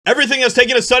Everything has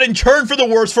taken a sudden turn for the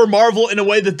worse for Marvel in a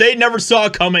way that they never saw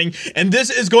coming, and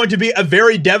this is going to be a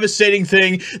very devastating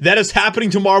thing that is happening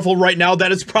to Marvel right now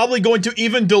that is probably going to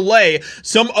even delay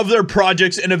some of their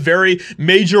projects in a very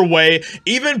major way,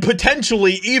 even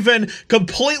potentially even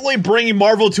completely bringing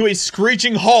Marvel to a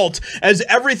screeching halt as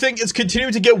everything is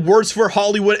continuing to get worse for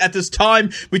Hollywood at this time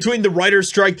between the writer's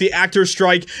strike, the actor's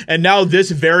strike, and now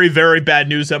this very, very bad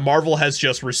news that Marvel has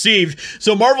just received.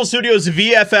 So Marvel Studios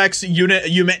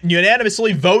VFX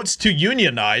unanimously votes to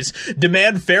unionize,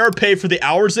 demand fair pay for the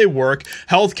hours they work,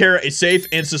 healthcare, a safe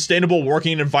and sustainable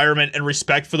working environment, and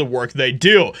respect for the work they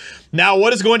do. Now,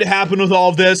 what is going to happen with all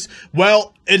of this?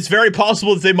 Well, it's very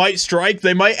possible that they might strike.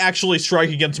 They might actually strike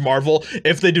against Marvel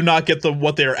if they do not get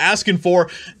what they are asking for.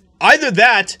 Either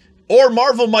that, or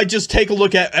Marvel might just take a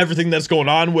look at everything that's going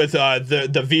on with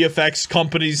the VFX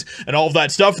companies and all of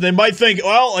that stuff, and they might think,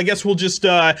 well, I guess we'll just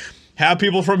have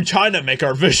people from China make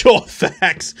our visual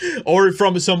effects, or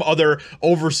from some other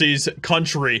overseas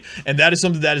country, and that is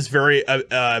something that is very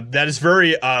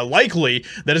likely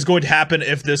that is going to happen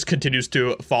if this continues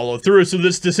to follow through. So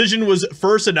this decision was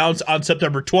first announced on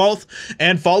September 12th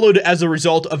and followed as a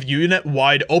result of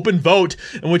unit-wide open vote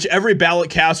in which every ballot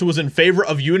cast was in favor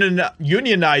of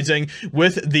unionizing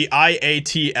with the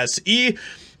IATSE,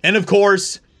 and of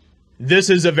course,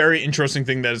 this is a very interesting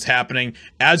thing that is happening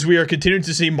as we are continuing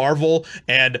to see Marvel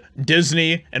and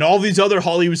Disney and all these other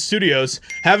Hollywood studios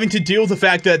having to deal with the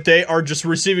fact that they are just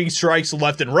receiving strikes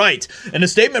left and right. In a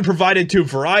statement provided to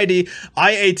Variety,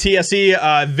 IATSE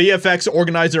VFX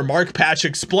organizer Mark Patch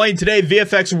explained today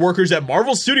VFX workers at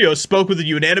Marvel Studios spoke with a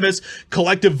unanimous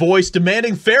collective voice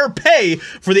demanding fair pay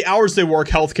for the hours they work,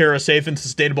 healthcare, a safe and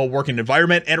sustainable working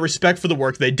environment, and respect for the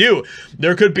work they do.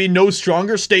 There could be no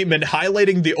stronger statement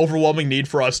highlighting the overwhelming need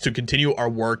for us to continue our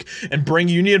work and bring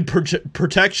union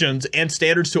protections and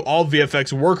standards to all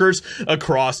VFX workers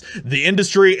across the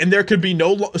industry, and there could be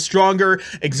no stronger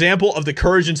example of the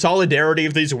courage and solidarity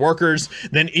of these workers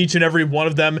than each and every one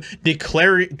of them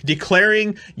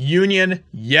declaring union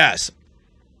yes.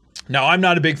 Now, I'm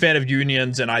not a big fan of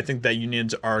unions, and I think that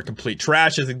unions are complete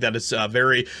trash. I think that it's a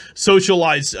very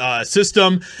socialized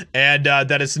system, and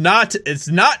that it's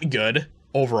not good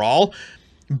overall.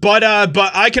 But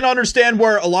I can understand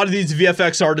where a lot of these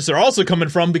VFX artists are also coming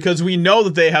from, because we know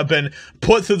that they have been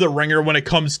put through the ringer when it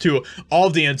comes to all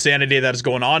of the insanity that is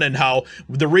going on, and how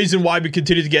the reason why we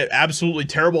continue to get absolutely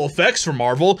terrible effects from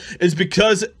Marvel is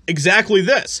because exactly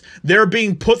this. They're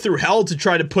being put through hell to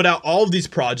try to put out all of these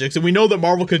projects, and we know that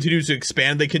Marvel continues to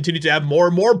expand. They continue to have more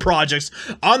and more projects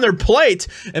on their plate,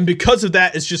 and because of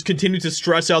that, it's just continuing to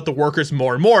stress out the workers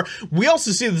more and more. We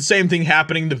also see the same thing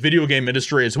happening in the video game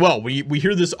industry as well. We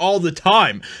hear this all the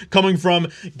time coming from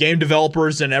game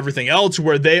developers and everything else,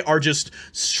 where they are just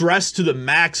stressed to the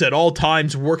max at all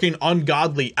times, working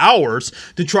ungodly hours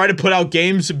to try to put out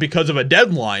games because of a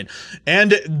deadline.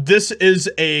 And this is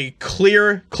a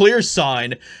clear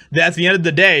sign that at the end of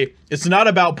the day, it's not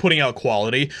about putting out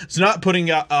quality. It's not putting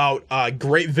out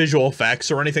great visual effects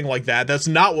or anything like that. That's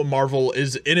not what Marvel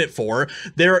is in it for.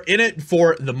 They're in it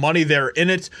for the money. They're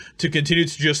in it to continue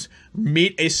to just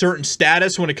meet a certain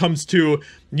status when it comes to,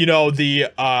 you know,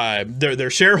 their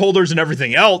shareholders and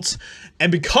everything else. And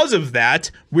because of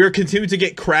that, we're continuing to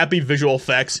get crappy visual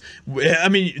effects. I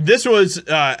mean, this was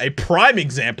a prime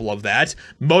example of that.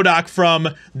 MODOK from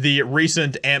the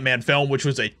recent Ant-Man film, which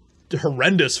was a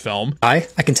horrendous film. I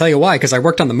can tell you why, because I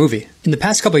worked on the movie. In the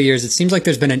past couple of years, it seems like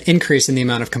there's been an increase in the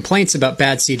amount of complaints about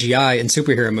bad CGI in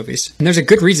superhero movies. And there's a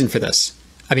good reason for this.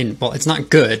 I mean, well, it's not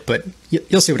good, but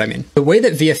you'll see what I mean. The way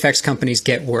that VFX companies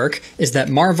get work is that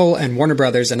Marvel and Warner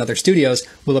Brothers and other studios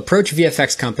will approach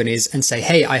VFX companies and say,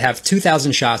 hey, I have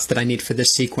 2,000 shots that I need for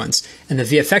this sequence. And the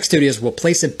VFX studios will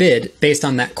place a bid based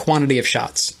on that quantity of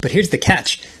shots. But here's the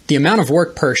catch. The amount of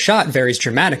work per shot varies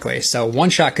dramatically. So one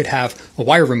shot could have a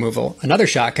wire removal, another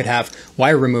shot could have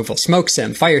wire removal, smoke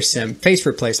sim, fire sim, face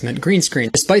replacement, green screen.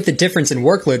 Despite the difference in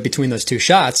workload between those two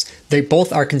shots, they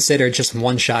both are considered just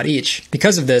one shot each.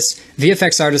 Because of this,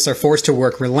 VFX artists are forced to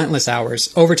work relentless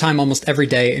hours, overtime almost every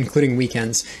day, including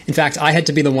weekends. In fact, I had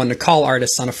to be the one to call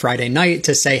artists on a Friday night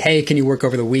to say, hey, can you work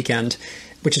over the weekend?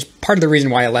 Which is part of the reason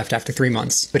why I left after 3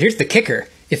 months. But here's the kicker.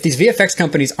 If these VFX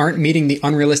companies aren't meeting the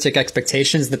unrealistic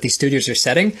expectations that these studios are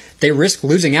setting, they risk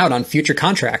losing out on future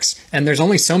contracts. And there's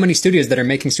only so many studios that are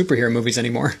making superhero movies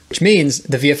anymore. Which means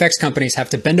the VFX companies have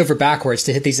to bend over backwards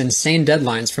to hit these insane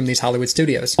deadlines from these Hollywood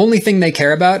studios. Only thing they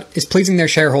care about is pleasing their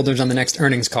shareholders on the next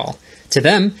earnings call. To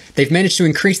them, they've managed to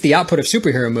increase the output of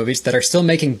superhero movies that are still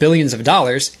making billions of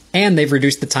dollars, and they've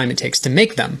reduced the time it takes to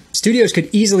make them. Studios could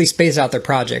easily space out their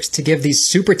projects to give these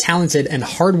super talented and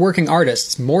hardworking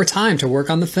artists more time to work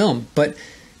on the film, but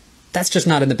That's just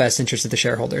not in the best interest of the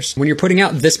shareholders. When you're putting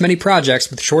out this many projects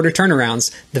with shorter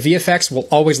turnarounds, the VFX will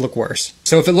always look worse.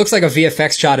 So if it looks like a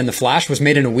VFX shot in The Flash was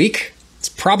made in a week, it's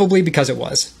probably because it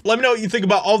was. Let me know what you think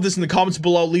about all of this in the comments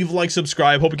below. Leave a like,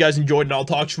 subscribe. Hope you guys enjoyed, and I'll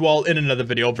talk to you all in another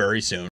video very soon.